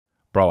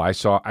Bro,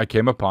 I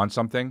came upon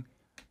something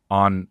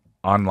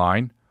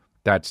online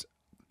that's,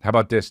 how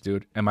about this,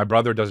 dude? And my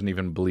brother doesn't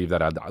even believe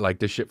that I like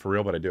this shit for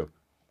real, but I do.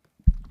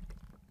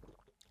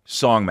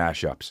 Song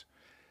mashups.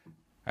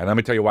 And let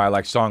me tell you why I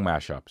like song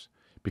mashups.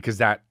 Because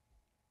that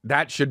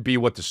should be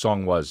what the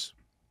song was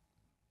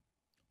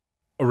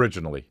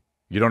originally.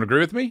 You don't agree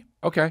with me?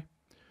 Okay.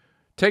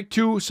 Take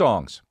two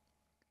songs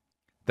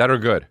that are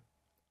good.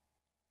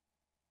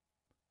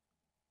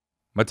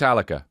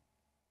 Metallica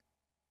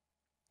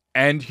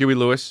and Huey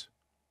Lewis.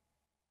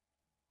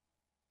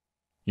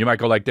 You might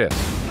go like this.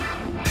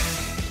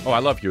 Oh, I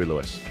love Huey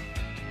Lewis.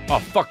 Oh,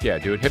 fuck yeah,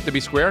 dude. Hip to be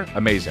square?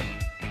 Amazing.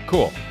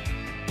 Cool.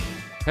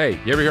 Hey,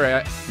 you ever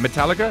hear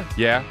Metallica?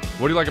 Yeah.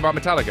 What do you like about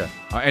Metallica?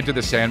 Enter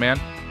the Sandman.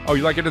 Oh,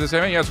 you like Enter the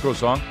Sandman? Yeah, it's a cool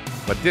song.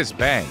 But this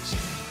bangs.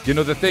 You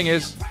know, the thing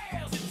is...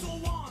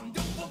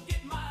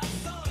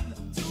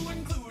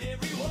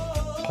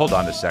 Hold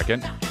on a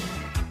second.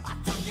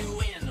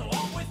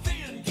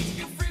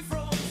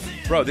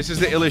 Bro, this is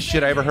the illest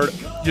shit I ever heard.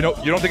 You know,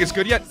 you don't think it's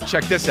good yet?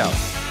 Check this out.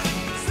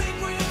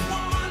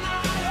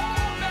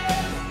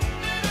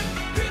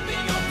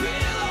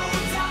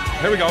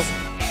 Here we go.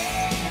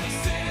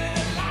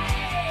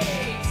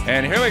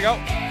 And here we go.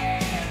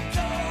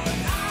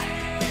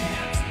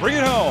 Bring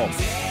it home.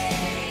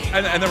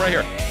 And then right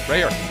here. Right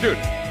here. Dude,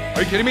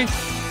 are you kidding me?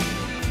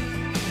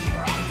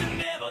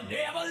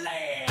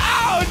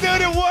 Oh,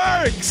 dude, it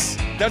works.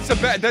 That's the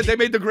best. They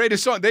made the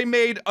greatest song. They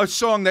made a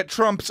song that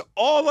trumps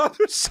all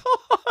other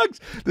songs.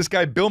 This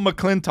guy, Bill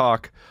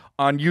McClintock,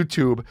 on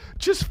YouTube,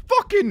 just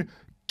fucking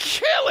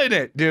killing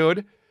it,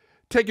 dude.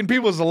 Taking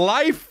people's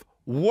life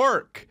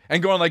work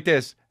and going like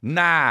this.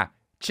 Nah,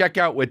 check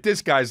out what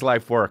this guy's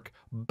life work.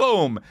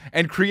 Boom.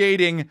 And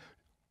creating...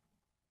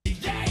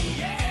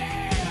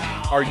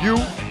 Are you...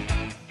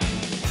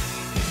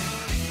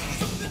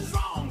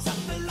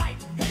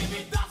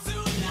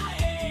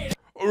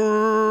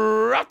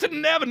 Rough to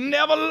never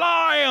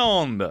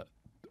land.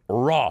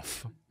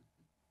 Rough.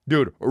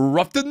 Dude,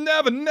 rough to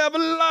never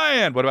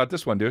land. What about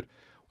this one, dude?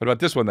 What about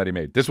this one that he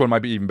made? This one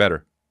might be even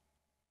better.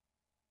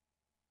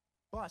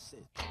 Oh,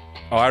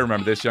 I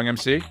remember this, Young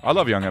MC. I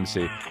love Young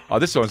MC. Oh,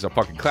 this one's a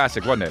fucking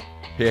classic, wasn't it?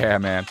 Yeah,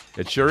 man.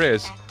 It sure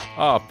is.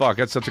 Oh, fuck.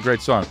 That's such a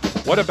great song.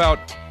 What about...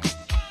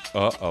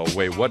 Uh-oh,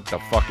 wait. What the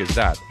fuck is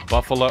that?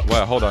 Buffalo...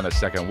 Well, hold on a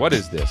second. What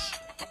is this?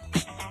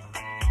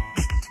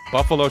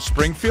 Buffalo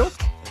Springfield?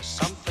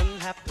 Something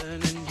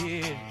happening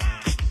here.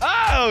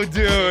 Oh,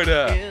 dude!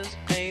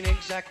 Ain't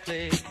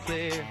exactly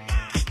clear.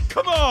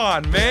 Come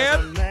on,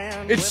 man!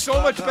 It's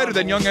so much better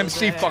than Young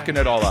MC fucking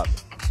it all up.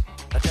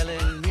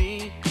 Telling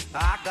me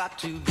I got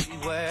to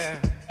beware.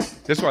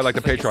 This is why I like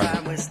the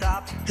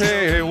Patreon.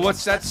 Hey,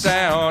 what's that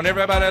sound?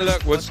 Everybody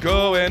look what's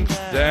going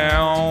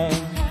down.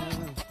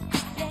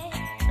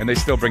 And they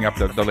still bring up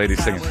the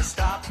ladies singing.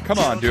 Come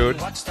on, dude.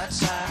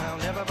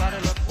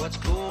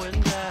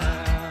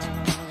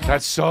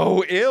 That's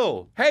so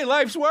ill. Hey,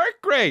 life's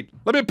work? Great.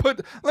 Let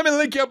me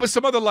link you up with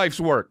some other life's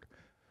work.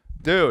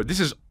 Dude, this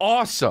is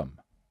awesome.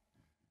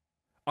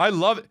 I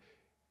love it.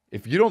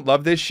 If you don't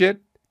love this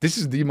shit, this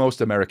is the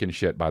most American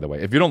shit, by the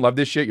way. If you don't love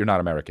this shit, you're not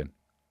American.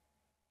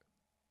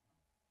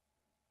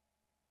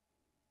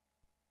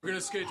 We're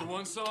gonna skate to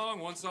one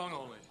song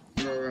only.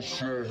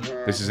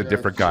 This is a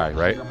different guy,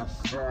 right?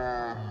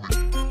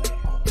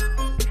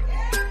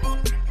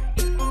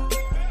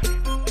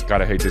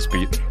 Gotta hate this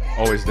beat.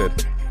 Always did.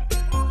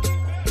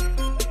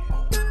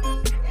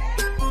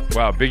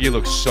 Wow, Biggie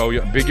looks so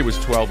young. Biggie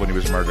was 12 when he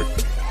was murdered.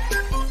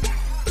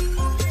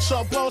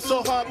 So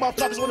hard,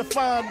 motherfuckers wanna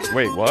find me.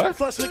 Wait, what?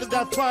 First niggas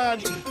got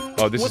find me.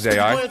 Oh, this is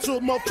AI? To a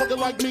motherfucker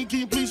like me, can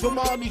you please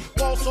remind me?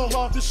 Ball so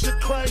hard, this shit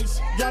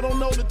crazy. Y'all don't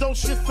know that don't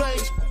shit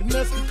phase. And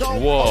that's the goal.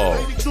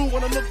 Whoa. 82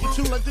 when I look at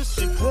you like this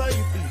shit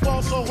crazy.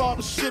 Ball so hard,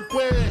 the shit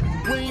weird.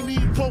 We ain't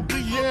need poke,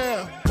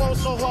 yeah. Ball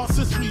so hard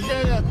since we,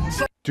 yeah.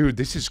 So Dude,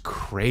 this is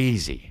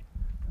crazy.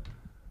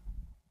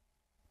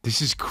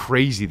 This is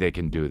crazy they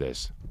can do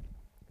this.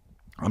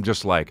 I'm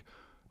just like,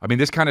 I mean,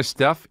 this kind of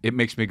stuff, it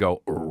makes me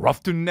go,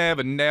 rough to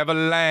never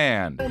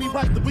land. only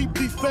right that we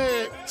be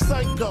fair.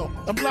 Psycho.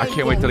 I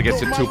can't wait till it gets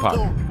to Tupac.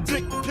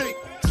 Tick, tick,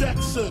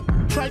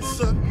 Jackson,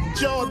 Tyson,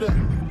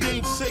 Jordan,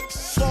 Game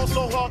 6. Ball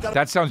so hard, got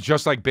That sounds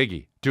just like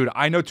Biggie. Dude,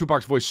 I know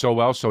Tupac's voice so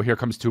well, so here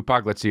comes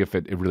Tupac. Let's see if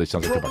it really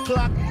sounds like Tupac.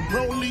 clock,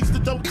 rollies the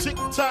dope tick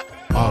tock.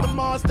 All the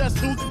Mars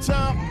that's losing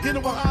time.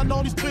 Getting behind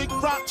all these big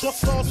rocks.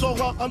 So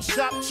hard, I'm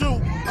shot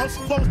too. I'm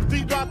supposed to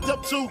be locked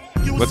up too.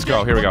 Let's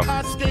go, here we go.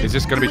 Is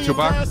this gonna be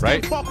Tupac,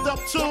 right? Fucked up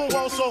too.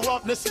 So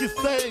hard, let's get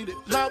faded.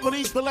 Loud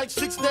with for like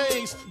 6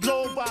 days.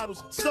 Gold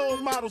bottles,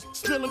 stone models,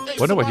 spilling.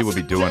 Wonder what he would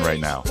be doing right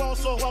now.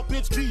 So hard,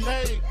 bitch,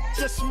 behave.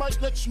 Just might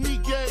let me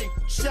gay.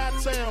 Shot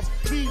towns,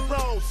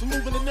 B-rolls,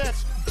 moving the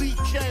nets,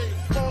 BK.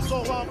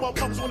 So hard,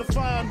 motherfuckers wanna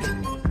find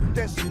me.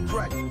 That's the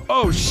crack.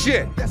 Oh,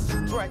 shit. That's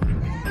the crack.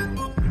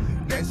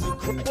 That's the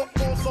crack.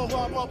 So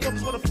hard,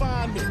 motherfuckers wanna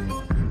find me.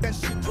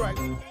 That's the crack.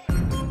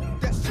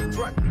 That's the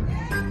crack.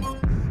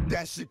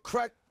 That's the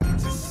crack.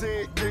 She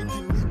said, yeah, you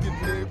need to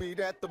get married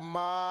at the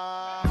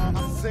mall.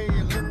 I said,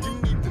 look, you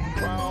need to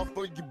crawl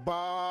for your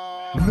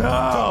bomb.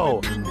 No.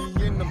 Don't leave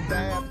me in the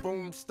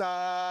bathroom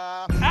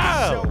style.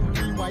 Ow. Show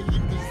me why you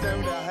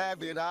deserve to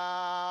have it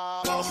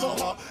all.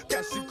 Also,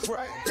 that she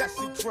crack, that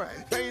she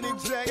crack. Ain't in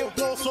jail.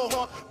 Also,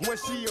 when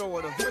she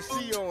order, fish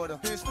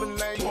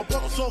fillet.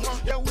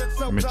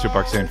 I miss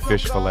Tupac saying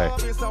fish fillet.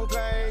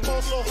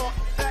 Also,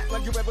 act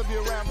like you ever be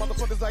around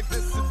motherfuckers like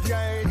this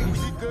again.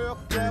 Easy girl,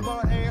 grab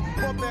her hand,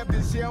 fuck that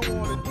bitch, yeah, I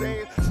wanna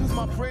dance. She's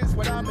my friends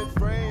when I'm in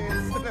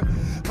friends.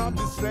 I'm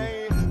just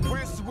saying,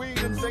 Prince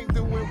Williams ain't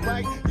doing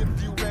right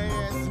if you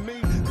ask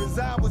me. Cause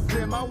I was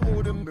them, I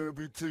want him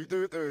every teeth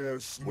that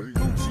ass.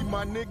 Gucci,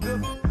 my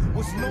nigga,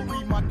 was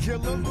Nori, my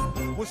killer,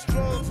 was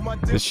drugs, my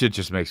dick. This shit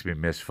just makes me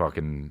miss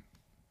fucking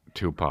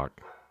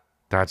Tupac.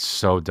 That's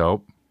so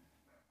dope.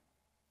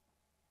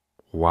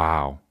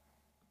 Wow.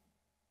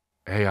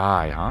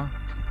 AI, huh?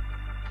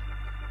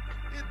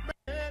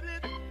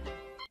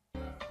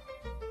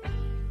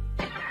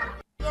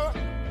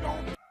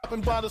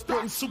 Bottles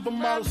putting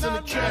supermodels in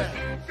the cab.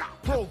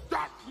 Pro.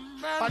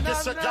 I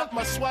guess I got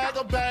my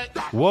swagger back.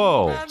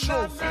 Whoa.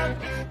 Trophy.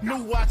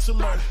 New watch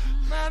alert.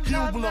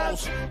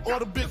 Hublots. Or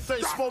the big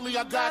face Foley,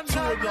 I got 2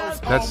 of those.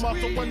 That's All out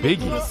the window Biggie.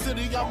 through the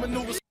city, I'm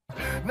maneuver.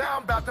 Now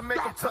I'm about to make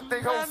them tuck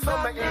their whole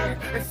summer in.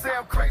 And say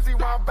I'm crazy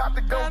while I'm about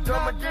to go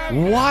dumb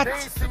again. What? They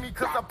ain't see me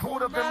cause I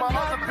pulled up in my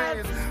other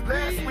bins.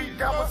 Last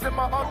week I was in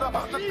my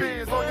other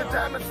bins. All your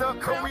diamonds are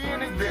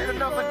Korean and get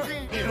another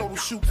key. You know,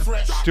 shoot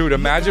fresh. Dude,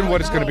 imagine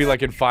what it's gonna be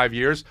like in 5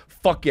 years.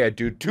 Fuck yeah,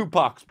 dude.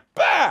 Tupac's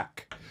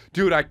back.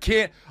 Dude, I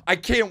can't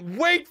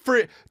wait for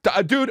it.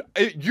 Dude,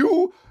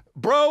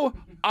 bro,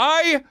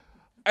 I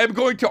am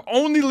going to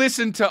only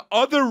listen to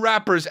other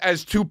rappers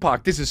as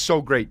Tupac. This is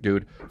so great,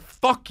 dude.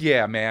 Fuck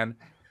yeah, man.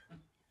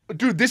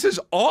 Dude, this is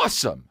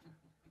awesome.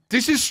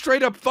 This is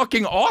straight up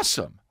fucking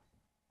awesome.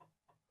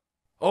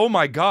 Oh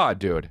my god,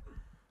 dude.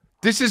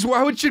 This is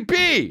how it should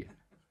be.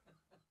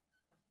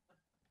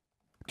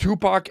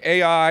 Tupac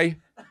AI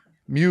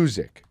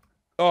music.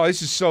 Oh,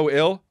 this is so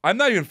ill. I'm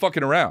not even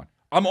fucking around.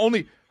 I'm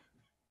only...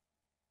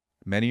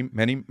 Many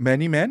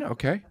men?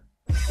 Okay.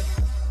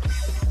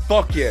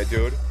 Fuck yeah,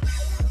 dude.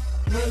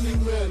 Many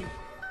men.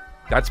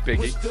 That's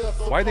Biggie.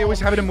 Why are they always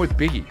having him with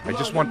Biggie? I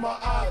just want... My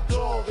eye,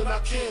 dog, and I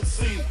can't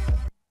see.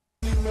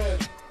 Many men.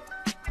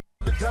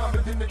 The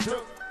diamond in the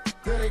dirt,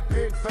 that ain't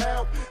big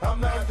foul. I'm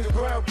not the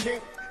ground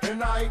king,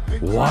 and I ain't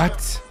big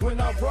What? foul.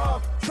 When I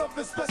rob,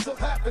 something special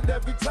happened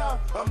every time.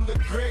 I'm the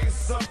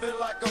greatest, something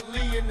like a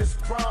Lee in this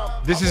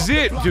prime. This is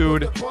it,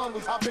 dude.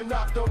 I've been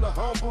knocked on the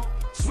humble.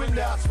 Swing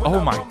outs when Oh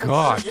I my rumble.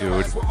 God, Shake your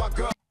ass dude. with my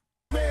gun.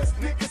 Man,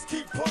 niggas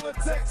keep pulling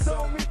texts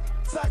on me.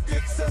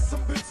 Psychic says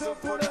some bitch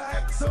up, put a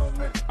hex on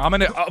me. I'm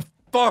gonna...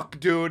 fuck,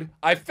 dude.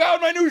 I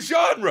found my new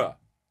genre.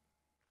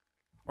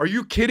 Are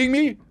you kidding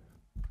me?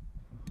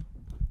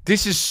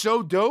 This is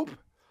so dope.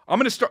 I'm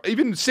gonna start...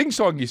 Even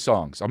sing-songy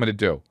songs I'm gonna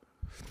do.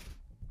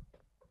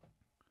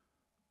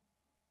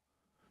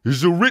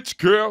 He's a rich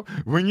girl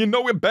when you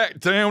know it back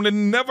down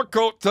and never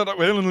caught to the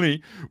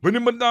willingly. When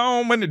it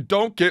down, when it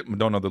don't get...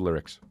 Don't know the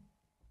lyrics.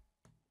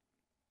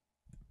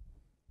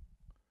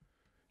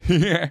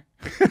 Yeah.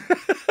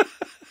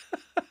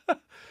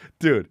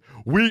 Dude,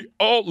 we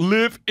all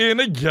live in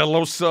a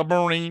yellow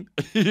submarine.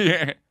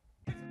 Yeah.